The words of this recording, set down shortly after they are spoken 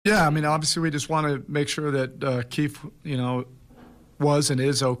Yeah, I mean, obviously we just want to make sure that Keith, was and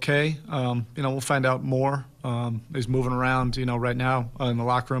is okay. We'll find out more. He's moving around, right now in the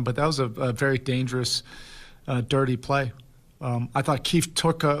locker room, but that was a very dangerous, dirty play. I thought Keith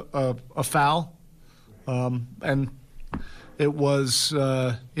took a foul, and it was,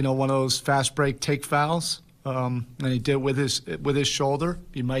 one of those fast break take fouls, and he did with his shoulder.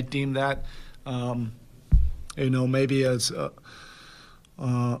 You might deem that, maybe as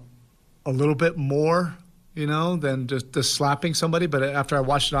a little bit more, than just slapping somebody. But after I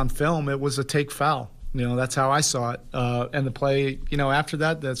watched it on film, it was a take foul. That's how I saw it. And the play, after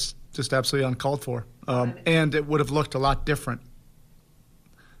that, that's just absolutely uncalled for. And it would have looked a lot different.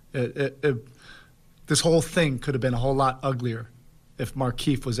 This whole thing could have been a whole lot uglier if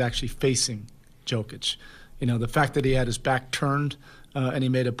Markieff was actually facing Jokic. The fact that he had his back turned and he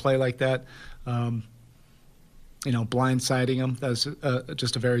made a play like that, blindsiding him, that's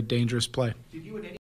just a very dangerous play. Did you